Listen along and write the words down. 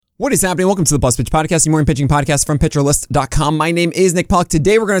What is happening? Welcome to the Plus Pitch Podcast, the morning pitching podcast from PitcherList.com. My name is Nick Pollock.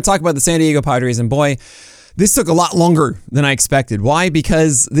 Today we're going to talk about the San Diego Padres, and boy, this took a lot longer than I expected. Why?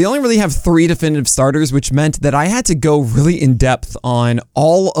 Because they only really have 3 definitive starters, which meant that I had to go really in depth on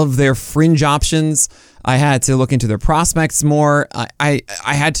all of their fringe options. I had to look into their prospects more. I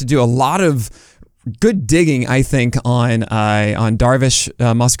had to do a lot of good digging, I think, on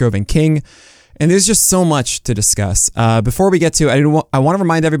Darvish, Musgrove, and King. And there's just so much to discuss. Before we get to it, I want to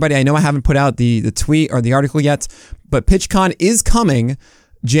remind everybody, I know I haven't put out the tweet or the article yet, but PitchCon is coming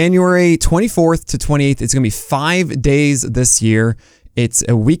January 24th to 28th. It's going to be 5 days this year. It's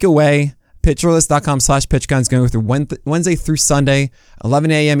a week away. PitcherList.com/PitchCon is going to go through Wednesday through Sunday, 11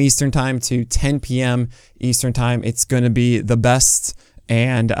 a.m. Eastern Time to 10 p.m. Eastern Time. It's going to be the best.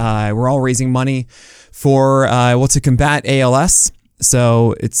 And we're all raising money for, to combat ALS.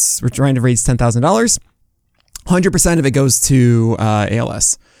 So we're trying to raise $10,000. 100% of it goes to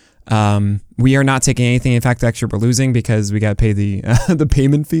ALS. We are not taking anything. In fact, actually, we're losing because we got to pay the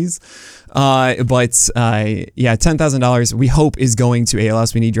payment fees. But $10,000 we hope is going to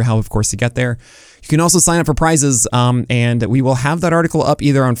ALS. We need your help, of course, to get there. You can also sign up for prizes, and we will have that article up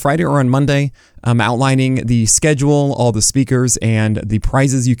either on Friday or on Monday, outlining the schedule, all the speakers, and the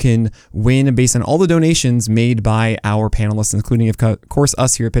prizes you can win based on all the donations made by our panelists, including, of course,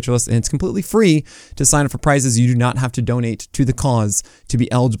 us here at PitcherList. And it's completely free to sign up for prizes. You do not have to donate to the cause to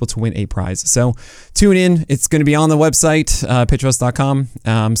be eligible to win a prize. So tune in. It's going to be on the website,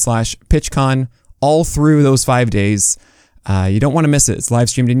 PitcherList.com/PitchCon, all through those 5 days. You don't want to miss it. It's live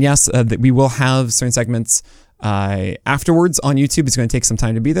streamed. And yes, we will have certain segments afterwards on YouTube. It's going to take some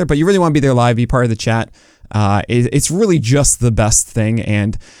time to be there, but you really want to be there live, be part of the chat. It's really just the best thing.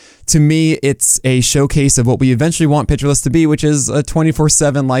 And to me, it's a showcase of what we eventually want PitcherList to be, which is a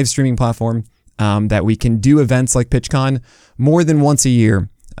 24/7 live streaming platform that we can do events like PitchCon more than once a year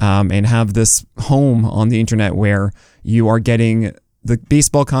and have this home on the internet where you are getting the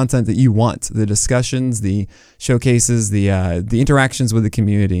baseball content that you want, the discussions, the showcases, the interactions with the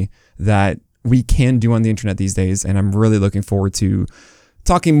community that we can do on the internet these days. And I'm really looking forward to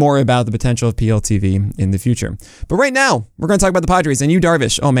talking more about the potential of PLTV in the future. But right now, we're going to talk about the Padres and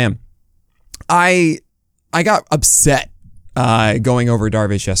Darvish. Oh man, I got upset going over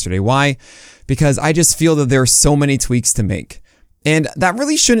Darvish yesterday. Why? Because I just feel that there are so many tweaks to make. And that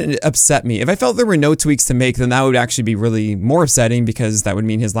really shouldn't upset me. If I felt there were no tweaks to make, then that would actually be really more upsetting, because that would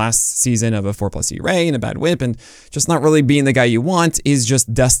mean his last season of a 4+ ERA and a bad whip and just not really being the guy you want is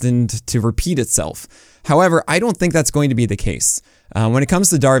just destined to repeat itself. However, I don't think that's going to be the case. When it comes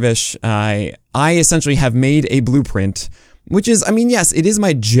to Darvish, I essentially have made a blueprint, which is, yes, it is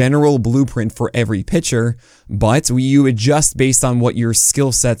my general blueprint for every pitcher, but you adjust based on what your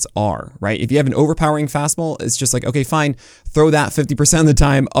skill sets are, right? If you have an overpowering fastball, it's just like, okay, fine, throw that 50% of the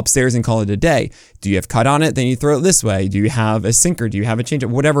time upstairs and call it a day. Do you have cut on it? Then you throw it this way. Do you have a sinker? Do you have a changeup?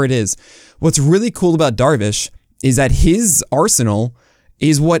 Whatever it is. What's really cool about Darvish is that his arsenal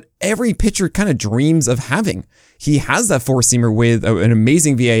is what every pitcher kind of dreams of having. He has that four-seamer with an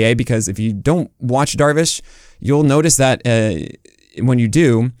amazing VAA, because if you don't watch Darvish, you'll notice that when you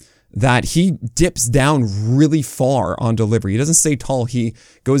do, that he dips down really far on delivery. He doesn't stay tall. He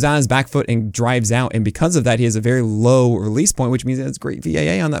goes on his back foot and drives out. And because of that, he has a very low release point, which means he has great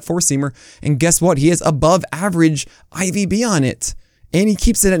VAA on that four-seamer. And guess what? He has above average IVB on it. And he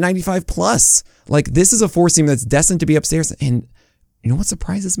keeps it at 95 plus. Like, this is a four-seamer that's destined to be upstairs. And you know what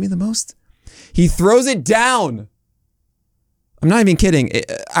surprises me the most? He throws it down. I'm not even kidding.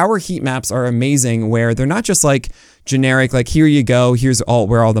 Our heat maps are amazing, where they're not just like generic, like here you go, here's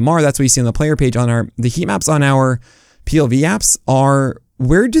where all them are. That's what you see on the player page. The heat maps on our PLV apps are,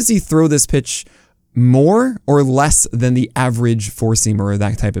 where does he throw this pitch more or less than the average four-seamer or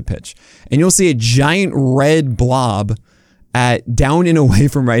that type of pitch? And you'll see a giant red blob at down and away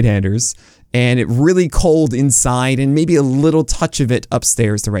from right-handers, and it really cold inside, and maybe a little touch of it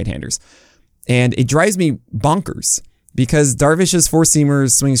upstairs to right-handers. And it drives me bonkers, because Darvish's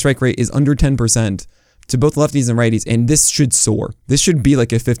four-seamer's swing strike rate is under 10% to both lefties and righties, and this should soar. This should be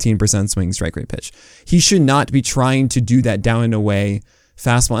like a 15% swing strike rate pitch. He should not be trying to do that down and away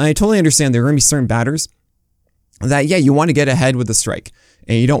fastball. And I totally understand there are going to be certain batters that, you want to get ahead with the strike,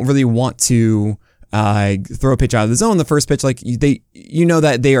 and you don't really want to throw a pitch out of the zone. The first pitch, like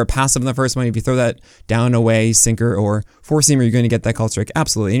that they are passive in the first one. If you throw that down away sinker or four-seamer, you're going to get that called strike.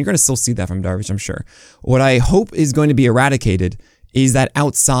 Absolutely. And you're going to still see that from Darvish, I'm sure. What I hope is going to be eradicated is that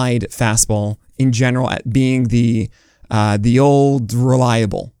outside fastball in general, being the old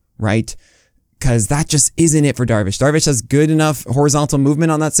reliable, right? because that just isn't it for Darvish. Darvish has good enough horizontal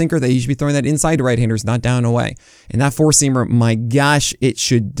movement on that sinker that he should be throwing that inside to right-handers, not down and away. And that four-seamer, my gosh, it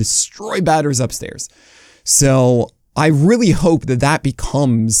should destroy batters upstairs. So I really hope that that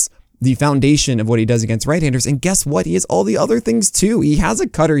becomes the foundation of what he does against right-handers. And guess what? He has all the other things too. He has a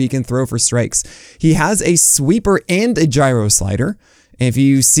cutter he can throw for strikes. He has a sweeper and a gyro slider. And if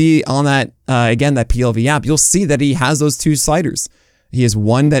you see on that, again, that PLV app, you'll see that he has those two sliders. He has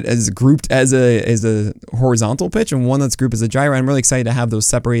one that is grouped as a horizontal pitch and one that's grouped as a gyro. I'm really excited to have those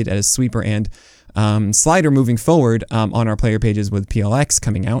separated as sweeper and slider moving forward on our player pages with PLX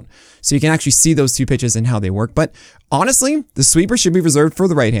coming out. So you can actually see those two pitches and how they work. But honestly, the sweeper should be reserved for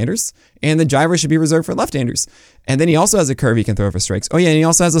the right-handers and the gyro should be reserved for left-handers. And then he also has a curve he can throw for strikes. Oh yeah, and he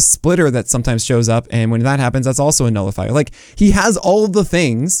also has a splitter that sometimes shows up. And when that happens, that's also a nullifier. Like, he has all of the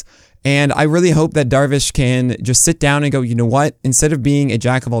things. And I really hope that Darvish can just sit down and go, you know what? Instead of being a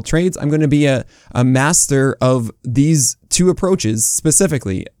jack of all trades, I'm going to be a master of these two approaches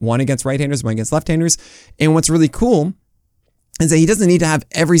specifically, one against right-handers, one against left-handers. And what's really cool is that he doesn't need to have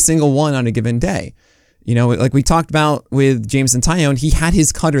every single one on a given day. You know, like we talked about with Jameson Taillon, he had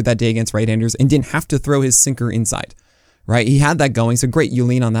his cutter that day against right-handers and didn't have to throw his sinker inside, right? He had that going. So great, you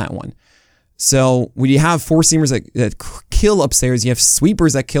lean on that one. So when you have four-seamers that kill upstairs, you have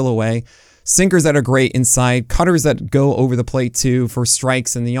sweepers that kill away, sinkers that are great inside, cutters that go over the plate too for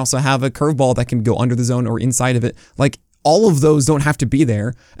strikes, and then you also have a curveball that can go under the zone or inside of it. Like, all of those don't have to be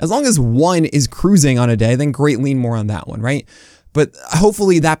there. As long as one is cruising on a day, then great, lean more on that one, right? But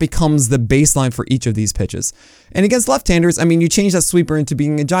hopefully that becomes the baseline for each of these pitches. And against left-handers, I mean, you change that sweeper into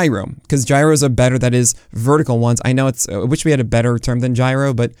being a gyro, because gyros are better, that is, vertical ones. I know I wish we had a better term than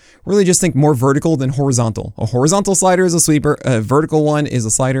gyro, but really just think more vertical than horizontal. A horizontal slider is a sweeper, a vertical one is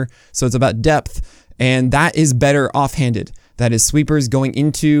a slider, so it's about depth, and that is better offhanded. That is, sweepers going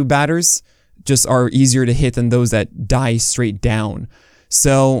into batters just are easier to hit than those that die straight down.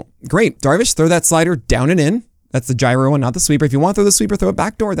 So, great. Darvish, throw that slider down and in. That's the gyro one, not the sweeper. If you want to throw the sweeper, throw it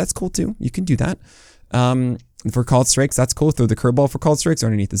backdoor. That's cool too. You can do that. For called strikes, that's cool. Throw the curveball for called strikes or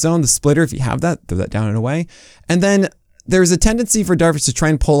underneath the zone. The splitter, if you have that, throw that down and away. And then there's a tendency for Darvish to try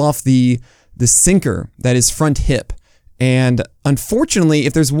and pull off the sinker that is front hip. And unfortunately,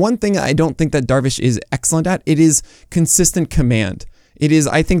 if there's one thing I don't think that Darvish is excellent at, it is consistent command. It is,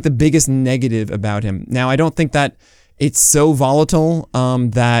 I think, the biggest negative about him. Now, I don't think that it's so volatile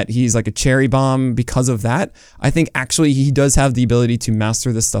that he's like a cherry bomb because of that. I think actually he does have the ability to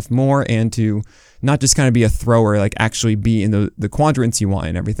master this stuff more and to not just kind of be a thrower, like actually be in the quadrants you want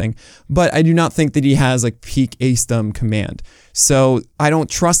and everything. But I do not think that he has like peak ace-thumb command. So I don't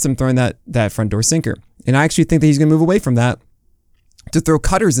trust him throwing that front door sinker. And I actually think that he's going to move away from that to throw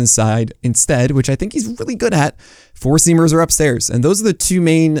cutters inside instead, which I think he's really good at. Four-seamers are upstairs. And those are the two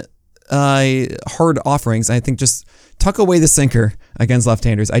main hard offerings. I think just tuck away the sinker against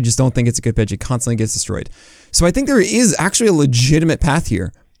left-handers. I just don't think it's a good pitch. It constantly gets destroyed. So I think there is actually a legitimate path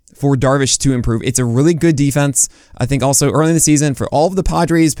here for Darvish to improve. It's a really good defense. I think also early in the season for all of the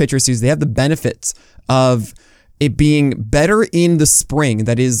Padres pitchers, they have the benefits of it being better in the spring.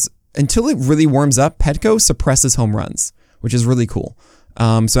 That is, until it really warms up, Petco suppresses home runs, which is really cool.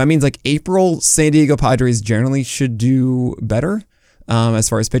 So that means like April, San Diego Padres generally should do better as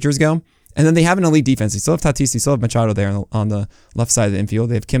far as pitchers go. And then they have an elite defense. They still have Tatis. They still have Machado there on the left side of the infield.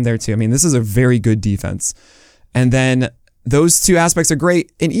 They have Kim there too. I mean, this is a very good defense. And then those two aspects are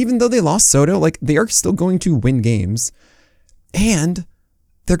great. And even though they lost Soto, like, they are still going to win games. And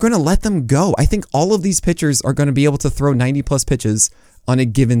they're going to let them go. I think all of these pitchers are going to be able to throw 90 plus pitches on a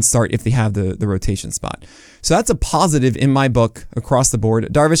given start if they have the rotation spot. So that's a positive in my book across the board.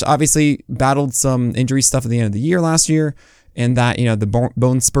 Darvish obviously battled some injury stuff at the end of the year last year. And that, the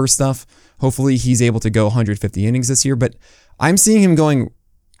bone spur stuff, hopefully he's able to go 150 innings this year. But I'm seeing him going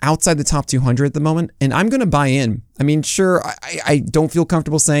outside the top 200 at the moment, and I'm going to buy in. I mean, sure, I don't feel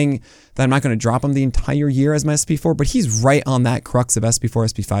comfortable saying that I'm not going to drop him the entire year as my SP4, but he's right on that crux of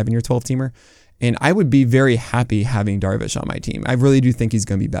SP4, SP5 in your 12-teamer. And I would be very happy having Darvish on my team. I really do think he's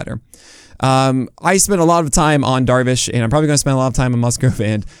going to be better. I spent a lot of time on Darvish, and I'm probably going to spend a lot of time on Musgrove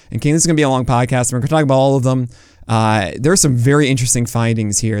and King. This is going to be a long podcast. We're going to talk about all of them. There are some very interesting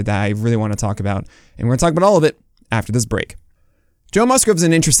findings here that I really want to talk about, and we're going to talk about all of it after this break. Joe Musgrove's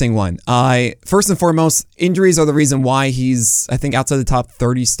an interesting one. First and foremost, injuries are the reason why he's, I think, outside the top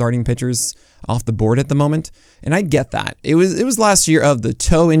 30 starting pitchers off the board at the moment, and I get that. It was last year of the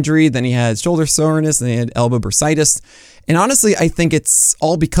toe injury, then he had shoulder soreness, then he had elbow bursitis, and honestly, I think it's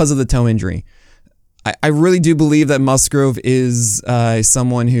all because of the toe injury. I really do believe that Musgrove is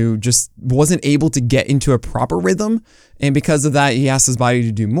someone who just wasn't able to get into a proper rhythm. And because of that, he asked his body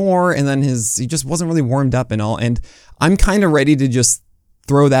to do more. And then he just wasn't really warmed up and all. And I'm kind of ready to just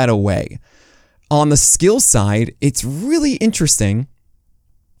throw that away. On the skill side, it's really interesting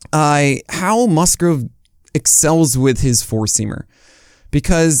how Musgrove excels with his four-seamer.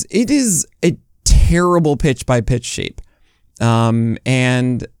 Because it is a terrible pitch-by-pitch shape.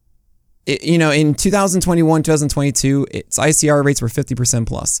 And in 2021, 2022, its ICR rates were 50%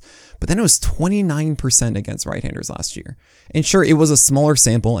 plus, but then it was 29% against right-handers last year. And sure, it was a smaller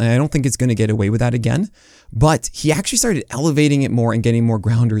sample, and I don't think it's going to get away with that again, but he actually started elevating it more and getting more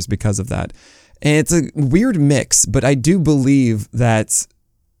grounders because of that. And it's a weird mix, but I do believe that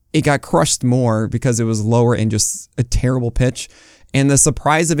it got crushed more because it was lower and just a terrible pitch. And the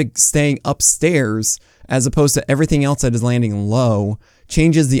surprise of it staying upstairs as opposed to everything else that is landing low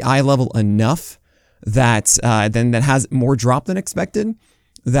changes the eye level enough that then that has more drop than expected,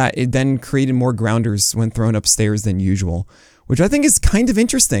 that it then created more grounders when thrown upstairs than usual, which I think is kind of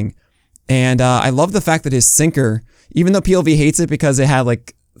interesting. And I love the fact that his sinker, even though PLV hates it because it had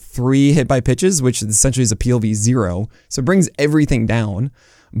like 3 hit by pitches, which essentially is a PLV 0, so it brings everything down.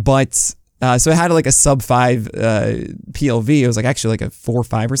 But so it had like a sub 5 PLV. It was like actually like a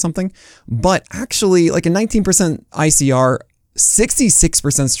 4.5 or something. But actually like a 19% ICR,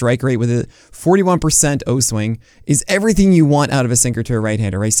 66% strike rate with a 41% O swing is everything you want out of a sinker to a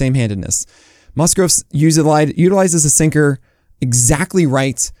right-hander, right? Same-handedness. Musgrove utilizes a sinker exactly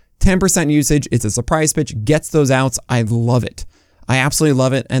right. 10% usage. It's a surprise pitch. Gets those outs. I love it. I absolutely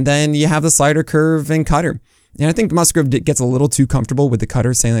love it. And then you have the slider, curve, and cutter. And I think Musgrove gets a little too comfortable with the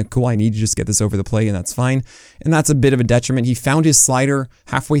cutter, saying like, cool, I need to just get this over the plate, and that's fine. And that's a bit of a detriment. He found his slider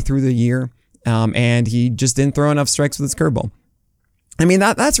halfway through the year, and he just didn't throw enough strikes with his curveball. I mean,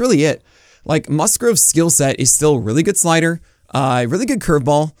 that's really it. Like, Musgrove's skill set is still really good slider, really good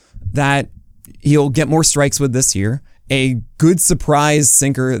curveball that he'll get more strikes with this year, a good surprise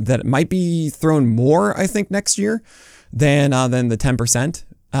sinker that might be thrown more, I think, next year than the 10%.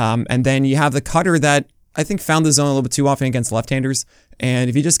 And then you have the cutter that I think found the zone a little bit too often against left-handers. And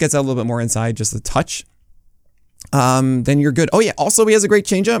if he just gets out a little bit more inside, just a touch, then you're good. Oh yeah, also he has a great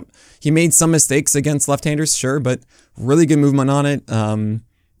changeup. He made some mistakes against left-handers, sure, but really good movement on it.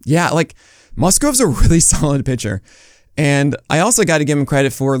 Yeah, like Musgrove's a really solid pitcher. And I also got to give him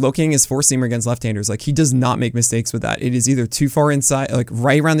credit for locating his four-seamer against left-handers. Like, he does not make mistakes with that. It is either too far inside, like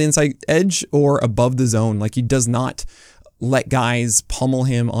right around the inside edge, or above the zone. Like, he does not let guys pummel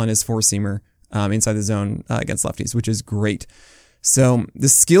him on his four-seamer inside the zone against lefties, which is great. So the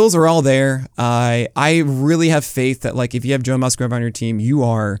skills are all there. I really have faith that, like, if you have Joe Musgrove on your team, you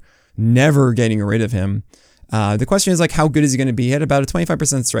are never getting rid of him. The question is, like, how good is he going to be? He had about a 25%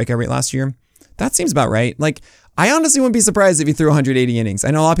 strikeout rate last year. That seems about right. Like, I honestly wouldn't be surprised if he threw 180 innings.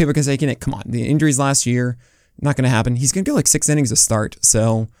 I know a lot of people are saying, come on, the injuries last year, not going to happen. He's going to go like 6 innings to start.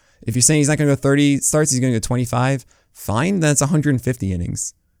 So if you're saying he's not going to go 30 starts, he's going to go 25, fine, that's 150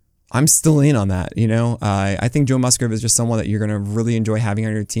 innings. I'm still in on that, you know. I think Joe Musgrove is just someone that you're going to really enjoy having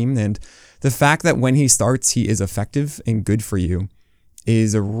on your team. And the fact that when he starts, he is effective and good for you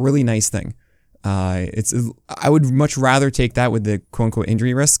is a really nice thing. I would much rather take that with the quote-unquote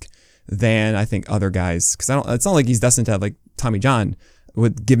injury risk than I think other guys, because it's not like he's destined to have like Tommy John,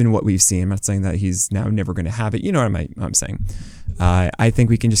 given what we've seen. I'm not saying that he's now never going to have it. You know what I'm saying? I think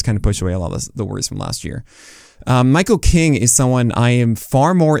we can just kind of push away a lot of the worries from last year. Michael King is someone I am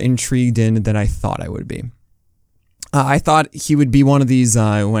far more intrigued in than I thought I would be. I thought he would be one of these,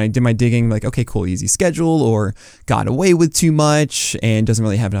 when I did my digging, like, okay, cool, easy schedule, or got away with too much and doesn't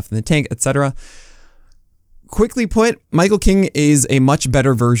really have enough in the tank, etc. Quickly put, Michael King is a much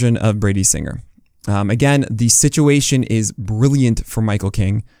better version of Brady Singer. Again, the situation is brilliant for Michael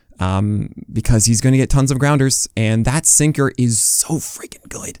King because he's going to get tons of grounders, and that sinker is so freaking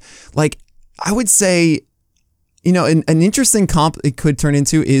good. Like, I would say, you know, an interesting comp it could turn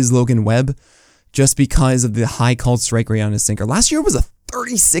into is Logan Webb, just because of the high called strike rate on his sinker. Last year was a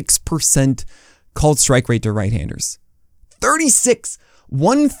 36% called strike rate to right-handers. 36!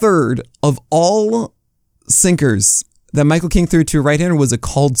 1/3 of all sinkers that Michael King threw to a right-hander was a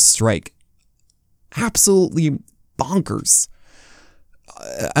called strike. Absolutely bonkers.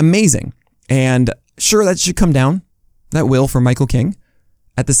 Amazing. And sure, that should come down. That will for Michael King.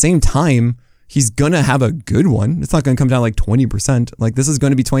 At the same time, he's going to have a good one. It's not going to come down like 20%. Like, this is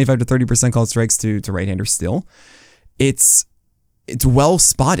going to be 25 to 30% called strikes to right-handers still. It's well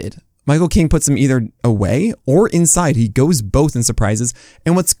spotted. Michael King puts him either away or inside. He goes both in surprises.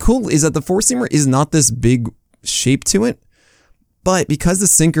 And what's cool is that the four-seamer is not this big shape to it, but because the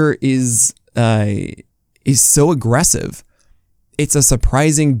sinker is is so aggressive. It's a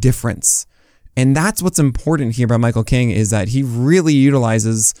surprising difference. And that's what's important here about Michael King, is that he really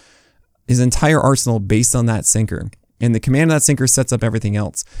utilizes his entire arsenal based on that sinker. And the command of that sinker sets up everything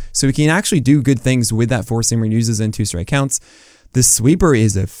else. So he can actually do good things with that four-seamer and uses in 2-strike counts. The sweeper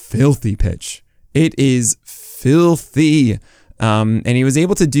is a filthy pitch. It is filthy. And he was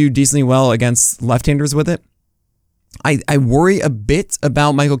able to do decently well against left-handers with it. I worry a bit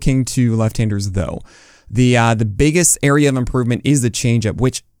about Michael King to left-handers, though. The biggest area of improvement is the changeup,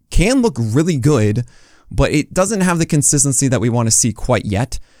 which can look really good, but it doesn't have the consistency that we want to see quite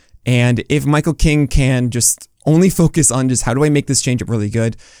yet. And if Michael King can just only focus on just how do I make this changeup really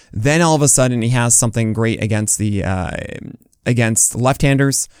good, then all of a sudden he has something great against the against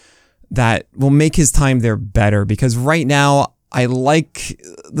left-handers that will make his time there better. Because right now, I like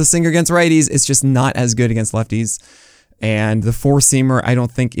the sinker against righties. It's just not as good against lefties. And the four-seamer, I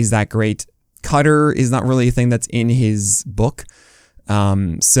don't think is that great. Cutter is not really a thing that's in his book.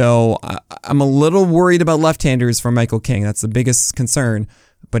 So I'm a little worried about left-handers for Michael King. That's the biggest concern.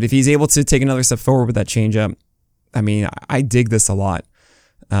 But if he's able to take another step forward with that changeup, I mean, I dig this a lot.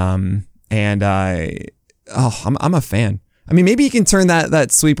 I'm a fan. I mean, maybe he can turn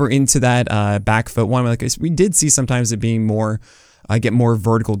that sweeper into that back foot one. Like we did see sometimes it being more, get more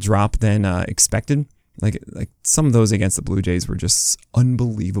vertical drop than expected. Like some of those against the Blue Jays were just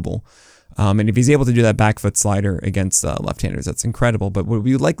unbelievable. And if he's able to do that back foot slider against left-handers, that's incredible. But what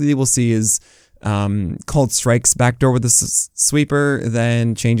we likely will see is called strikes backdoor with the sweeper,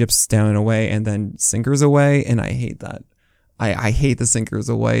 then changeups down and away, and then sinkers away. And I hate that. I hate the sinkers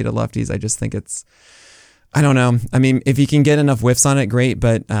away to lefties. I just think it's, I don't know. I mean, if he can get enough whiffs on it, great.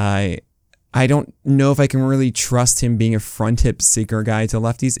 But I don't know if I can really trust him being a front hip sinker guy to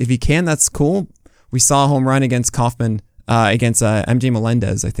lefties. If he can, that's cool. We saw a home run against Kaufman, against MJ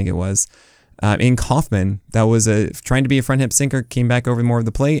Melendez, I think it was. In Kaufman, that was trying to be a front hip sinker, came back over more of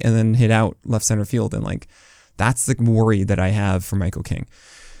the plate, and then hit out left center field. And that's the worry that I have for Michael King.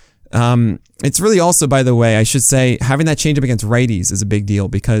 It's really also, by the way, I should say, having that changeup against righties is a big deal,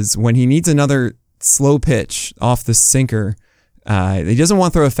 because when he needs another slow pitch off the sinker, he doesn't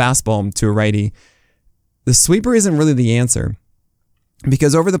want to throw a fastball to a righty. The sweeper isn't really the answer,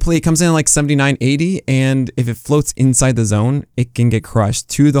 because over the plate it comes in like 79, 80, and if it floats inside the zone, it can get crushed.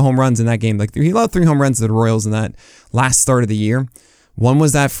 2 of the home runs in that game, like he allowed 3 home runs to the Royals in that last start of the year. One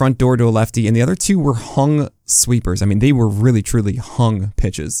was that front door to a lefty, and the other 2 were hung sweepers. I mean, they were really, truly hung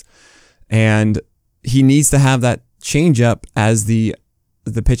pitches. And he needs to have that changeup as the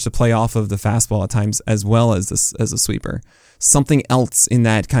pitch to play off of the fastball at times, as well as a sweeper. Something else in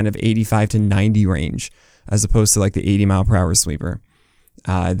that kind of 85 to 90 range, as opposed to like the 80 mile per hour sweeper.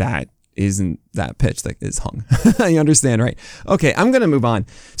 That isn't that pitch that is hung. You understand, right? Okay, I'm going to move on.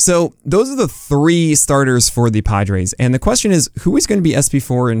 So those are the 3 starters for the Padres. And the question is, who is going to be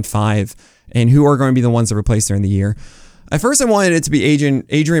SP4 and 5, and who are going to be the ones that replace during the year? At first, I wanted it to be Adrian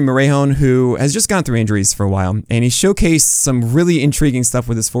Morejon, who has just gone through injuries for a while, and he showcased some really intriguing stuff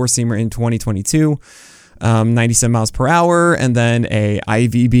with his four-seamer in 2022. 97 miles per hour, and then a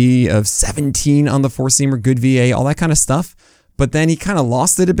IVB of 17 on the four-seamer, good VA, all that kind of stuff. But then he kind of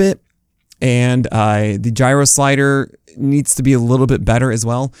lost it a bit, and the gyro slider needs to be a little bit better as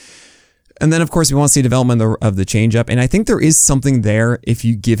well. And then, of course, we want to see development of the changeup, and I think there is something there if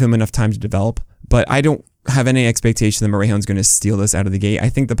you give him enough time to develop, but I don't have any expectation that Morejon's going to steal this out of the gate. I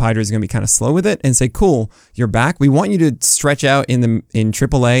think the Padres are going to be kind of slow with it and say, cool, you're back. We want you to stretch out in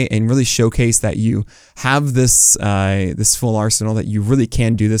AAA and really showcase that you have this full arsenal, that you really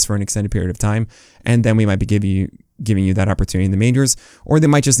can do this for an extended period of time. And then we might be giving you that opportunity in the majors, or they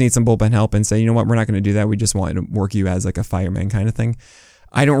might just need some bullpen help and say, you know what, we're not going to do that. We just want to work you as like a fireman kind of thing.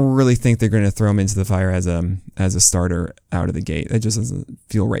 I don't really think they're going to throw him into the fire as a starter out of the gate. That just doesn't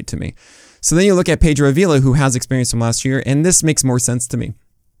feel right to me. So then you look at Pedro Avila, who has experience from last year, and this makes more sense to me.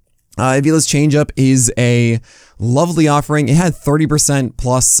 Avila's changeup is a lovely offering. It had 30%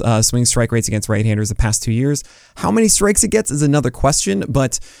 plus swing strike rates against right-handers the past 2 years. How many strikes it gets is another question,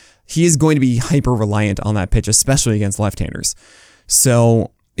 but he is going to be hyper-reliant on that pitch, especially against left-handers.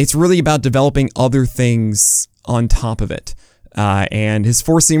 So it's really about developing other things on top of it. And his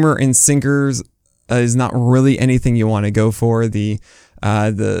four-seamer and sinkers is not really anything you want to go for. The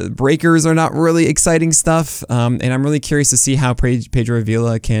breakers are not really exciting stuff, and I'm really curious to see how Pedro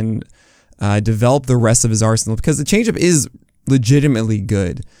Avila can develop the rest of his arsenal, because the changeup is legitimately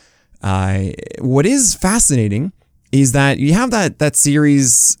good. What is fascinating is that you have that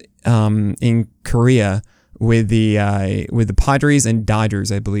series in Korea with the Padres and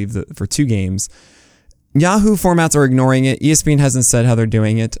Dodgers, I believe, for 2 games. Yahoo formats are ignoring it. ESPN hasn't said how they're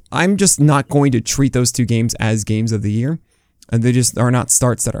doing it. I'm just not going to treat those two games as games of the year. And they just are not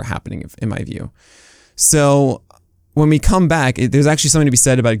starts that are happening, in my view. So when we come back, there's actually something to be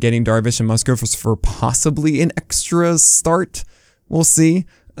said about getting Darvish and Musgrove for possibly an extra start. We'll see.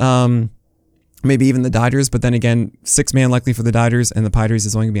 Maybe even the Dodgers. But then again, 6-man likely for the Dodgers, and the Padres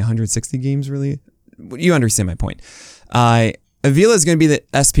is only going to be 160 games, really. You understand my point. Avila is going to be the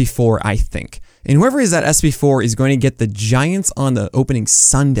SP4, I think. And whoever is that SP4 is going to get the Giants on the opening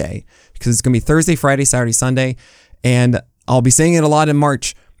Sunday, because it's going to be Thursday, Friday, Saturday, Sunday. And I'll be saying it a lot in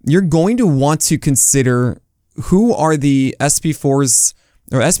March. You're going to want to consider who are the SP4s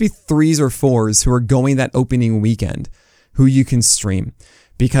or SP3s or 4s who are going that opening weekend, who you can stream.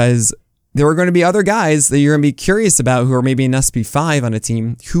 Because there are going to be other guys that you're going to be curious about who are maybe an SP5 on a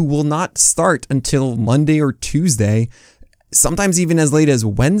team who will not start until Monday or Tuesday, sometimes even as late as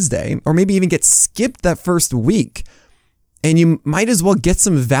Wednesday, or maybe even get skipped that first week. And you might as well get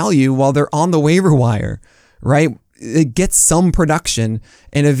some value while they're on the waiver wire, right? It gets some production.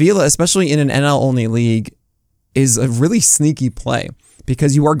 And Avila, especially in an NL-only league, is a really sneaky play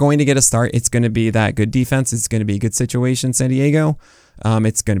because you are going to get a start. It's going to be that good defense. It's going to be a good situation, San Diego.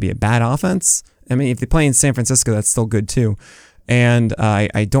 It's going to be a bad offense. I mean, if they play in San Francisco, that's still good too. And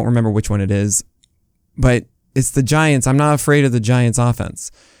I don't remember which one it is, but it's the Giants. I'm not afraid of the Giants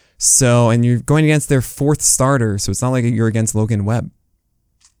offense. So, and you're going against their 4th starter. So it's not like you're against Logan Webb.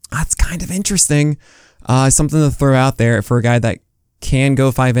 That's kind of interesting. Something to throw out there for a guy that can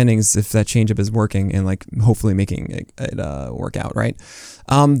go 5 innings if that changeup is working and like hopefully making it work out, right?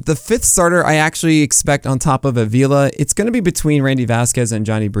 The 5th starter I actually expect on top of Avila, it's going to be between Randy Vasquez and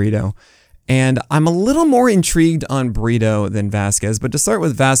Johnny Brito. And I'm a little more intrigued on Brito than Vasquez. But to start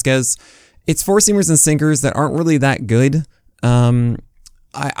with Vasquez, it's 4-seamers and sinkers that aren't really that good.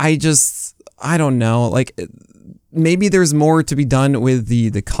 I don't know. Like, maybe there's more to be done with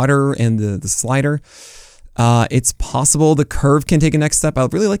the cutter and the slider. It's possible the curve can take a next step. I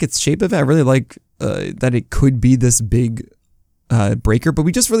really like its shape of it. I really like that it could be this big breaker, but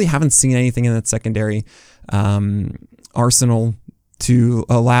we just really haven't seen anything in that secondary arsenal to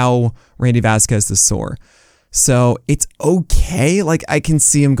allow Randy Vasquez to soar. So it's okay. Like, I can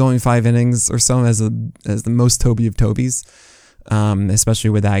see him going 5 innings or so as the most Toby of Tobys, especially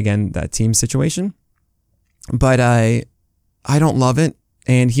with that team situation. But I don't love it.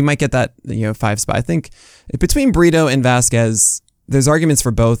 And he might get that 5 spot. I think between Brito and Vasquez, there's arguments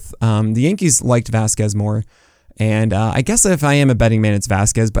for both. The Yankees liked Vasquez more. And I guess if I am a betting man, it's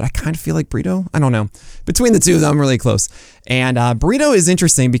Vasquez, but I kind of feel like Brito. I don't know. Between the two of them, I'm really close. And Brito is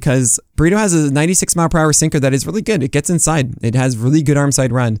interesting because Brito has a 96-mile-per-hour sinker that is really good. It gets inside. It has really good arm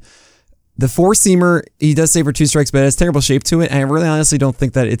side run. The 4-seamer, he does save for 2 strikes, but it has terrible shape to it. And I really honestly don't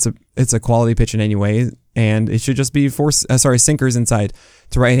think that it's a quality pitch in any way. And it should just be sinkers inside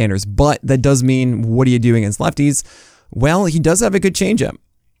to right-handers. But that does mean, what do you do against lefties? Well, he does have a good changeup.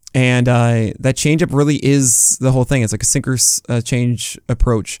 And that changeup really is the whole thing. It's like a sinker change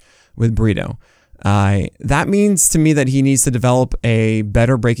approach with Brito. That means to me that he needs to develop a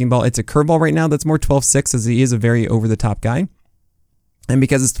better breaking ball. It's a curveball right now that's more 12-6, as he is a very over-the-top guy. And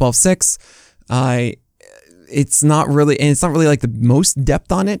because it's 12-6, it's not really like the most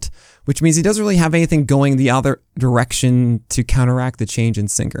depth on it, which means he doesn't really have anything going the other direction to counteract the change in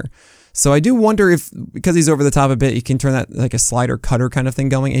sinker. So I do wonder if, because he's over the top a bit, you can turn that like a slider cutter kind of thing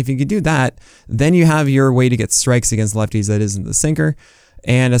going. If you could do that, then you have your way to get strikes against lefties that isn't the sinker.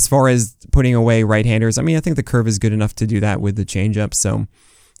 And as far as putting away right-handers, I mean, I think the curve is good enough to do that with the changeup. So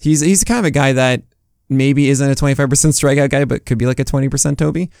he's kind of a guy that maybe isn't a 25% strikeout guy, but could be like a 20%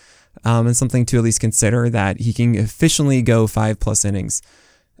 Toby. And something to at least consider, that he can efficiently go 5+ innings.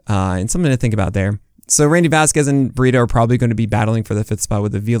 And something to think about there. So Randy Vasquez and Brito are probably going to be battling for the 5th spot,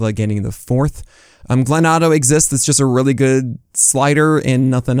 with Avila getting the 4th. Glenn Otto exists. It's just a really good slider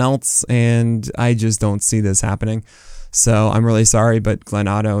and nothing else. And I just don't see this happening. So I'm really sorry, but Glenn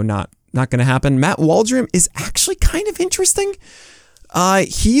Otto, not going to happen. Matt Waldron is actually kind of interesting.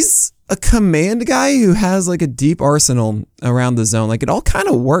 He's a command guy who has like a deep arsenal around the zone. Like, it all kind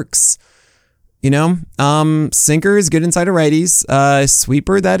of works. Sinker is good inside of righties.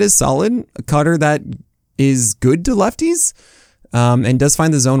 Sweeper that is solid. A cutter that is good to lefties, and does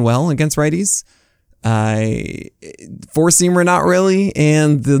find the zone well against righties. 4-seamer, not really.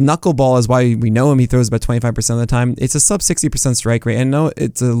 And the knuckleball is why we know him. He throws about 25% of the time. It's a sub 60% strike rate. I know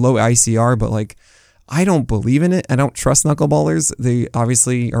it's a low ICR, but like, I don't believe in it. I don't trust knuckleballers. They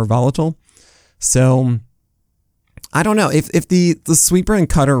obviously are volatile. So I don't know. If the sweeper and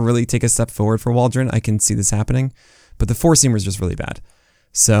cutter really take a step forward for Waldron, I can see this happening. But the 4-seamer is just really bad.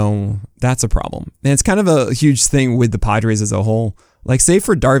 So that's a problem. And it's kind of a huge thing with the Padres as a whole. Like, save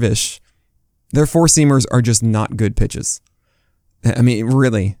for Darvish, their four-seamers are just not good pitches. I mean,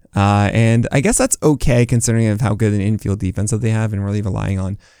 really. And I guess that's okay considering of how good an infield defense that they have and really relying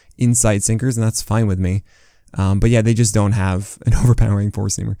on inside sinkers, and that's fine with me. But yeah, they just don't have an overpowering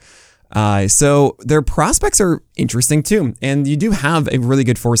four-seamer. So their prospects are interesting too. And you do have a really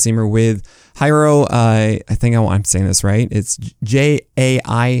good four-seamer with Jairo. I think I'm saying this right. It's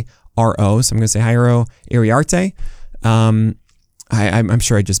Jairo. So I'm going to say Jairo Iriarte. I'm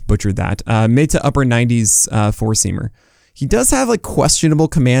sure I just butchered that. Mid to upper 90s four-seamer. He does have like questionable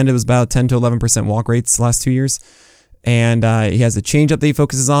command. It was about 10 to 11% walk rates the last 2 years. And he has a changeup that he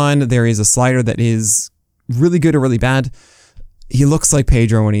focuses on. There is a slider that is really good or really bad. He looks like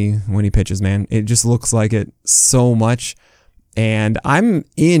Pedro when he pitches, man. It just looks like it so much. And I'm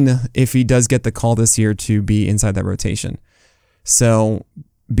in if he does get the call this year to be inside that rotation. So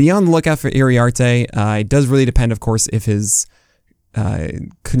be on the lookout for Iriarte. It does really depend, of course, if his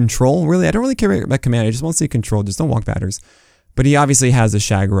control, really, I don't really care about command. I just want to see control. Just don't walk batters. But he obviously has a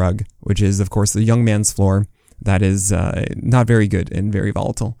shag rug, which is, of course, the young man's floor. That is not very good and very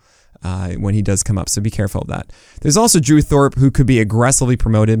volatile when he does come up. So be careful of that. There's also Drew Thorpe, who could be aggressively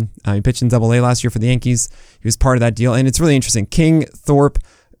promoted. He pitched in Double-A last year for the Yankees. He was part of that deal. And it's really interesting. King, Thorpe,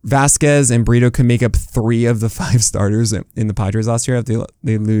 Vasquez, and Brito can make up 3 of the 5 starters in the Padres last year. If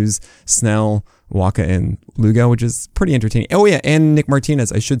they lose Snell, Waka, and Lugo, which is pretty entertaining. Oh yeah, and Nick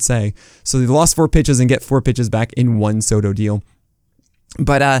Martinez, I should say. So they lost 4 pitches and get 4 pitches back in one Soto deal.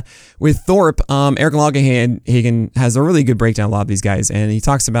 But with Thorpe, Eric Longenhagen has a really good breakdown of a lot of these guys, and he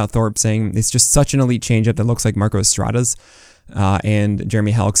talks about Thorpe saying it's just such an elite changeup that looks like Marco Estrada's and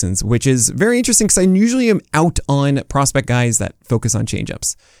Jeremy Hellickson's, which is very interesting because I usually am out on prospect guys that focus on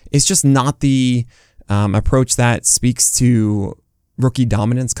changeups. It's just not the approach that speaks to rookie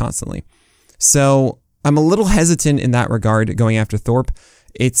dominance constantly. So I'm a little hesitant in that regard going after Thorpe.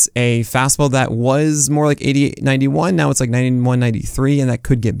 It's a fastball that was more like 88, 91. Now it's like 91, 93, and that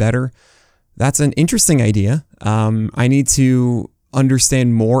could get better. That's an interesting idea. I need to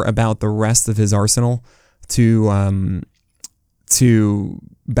understand more about the rest of his arsenal to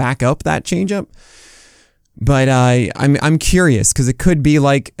back up that changeup. But I'm curious because it could be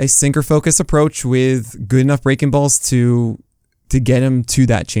like a sinker focus approach with good enough breaking balls to get him to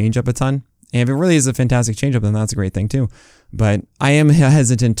that changeup a ton. And if it really is a fantastic changeup, then that's a great thing too. But I am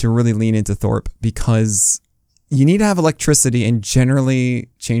hesitant to really lean into Thorpe because you need to have electricity, and generally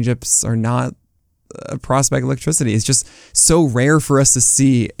changeups are not a prospect electricity. It's just so rare for us to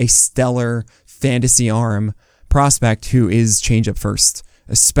see a stellar fantasy arm prospect who is changeup first,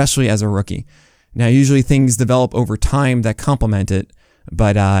 especially as a rookie. Now, usually things develop over time that complement it,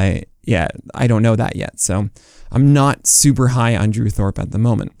 but yeah, I don't know that yet. So I'm not super high on Drew Thorpe at the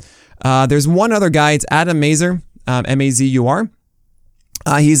moment. There's one other guy. It's Adam Mazur, Mazur.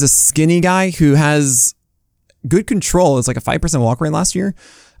 He's a skinny guy who has good control. It's like a 5% walk rate last year.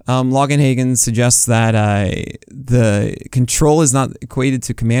 Longenhagen suggests that the control is not equated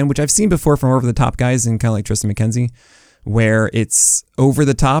to command, which I've seen before from over-the-top guys and kind of like Tristan McKenzie, where it's over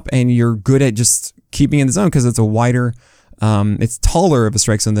the top and you're good at just keeping in the zone because it's a wider, it's taller of a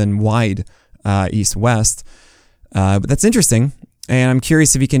strike zone than wide east-west. But that's interesting. And I'm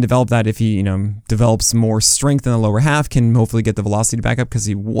curious if he can develop that, if he, develops more strength in the lower half, can hopefully get the velocity back up because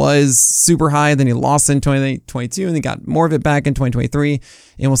he was super high, then he lost in 2022 and he got more of it back in 2023,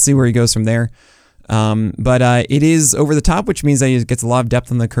 and we'll see where he goes from there. But it is over the top, which means that he gets a lot of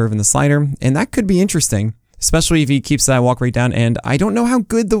depth on the curve and the slider, and that could be interesting, especially if he keeps that walk rate down. And I don't know how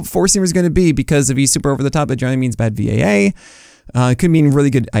good the four-seamer is going to be because if he's super over the top, it generally means bad VAA. It could mean really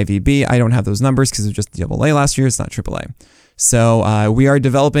good IVB. I don't have those numbers because it was just Double-A last year. It's not Triple-A. So we are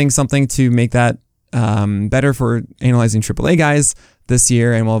developing something to make that better for analyzing AAA guys this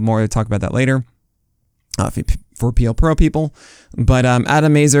year, and we'll have more to talk about that later for PL Pro people. But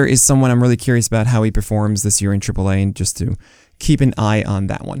Adam Mazur is someone I'm really curious about how he performs this year in AAA, and just to keep an eye on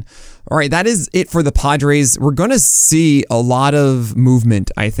that one. All right, that is it for the Padres. We're going to see a lot of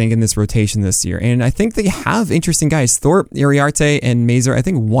movement, I think, in this rotation this year. And I think they have interesting guys. Thorpe, Iriarte, and Mazur, I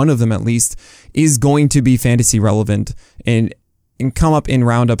think one of them at least is going to be fantasy relevant and come up in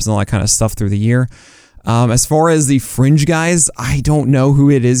roundups and all that kind of stuff through the year. As far as the fringe guys, I don't know who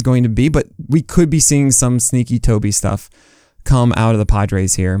it is going to be, but we could be seeing some sneaky Toby stuff come out of the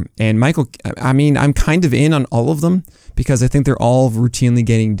Padres here. And Michael, I mean, I'm kind of in on all of them because I think they're all routinely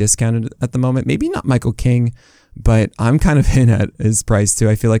getting discounted at the moment. Maybe not Michael King, but I'm kind of in at his price too.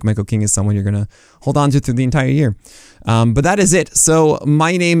 I feel like Michael King is someone you're going to hold on to through the entire year. But that is it. So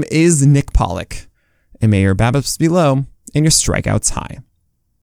my name is Nick Pollock, and may your BABIPs be low and your strikeouts high.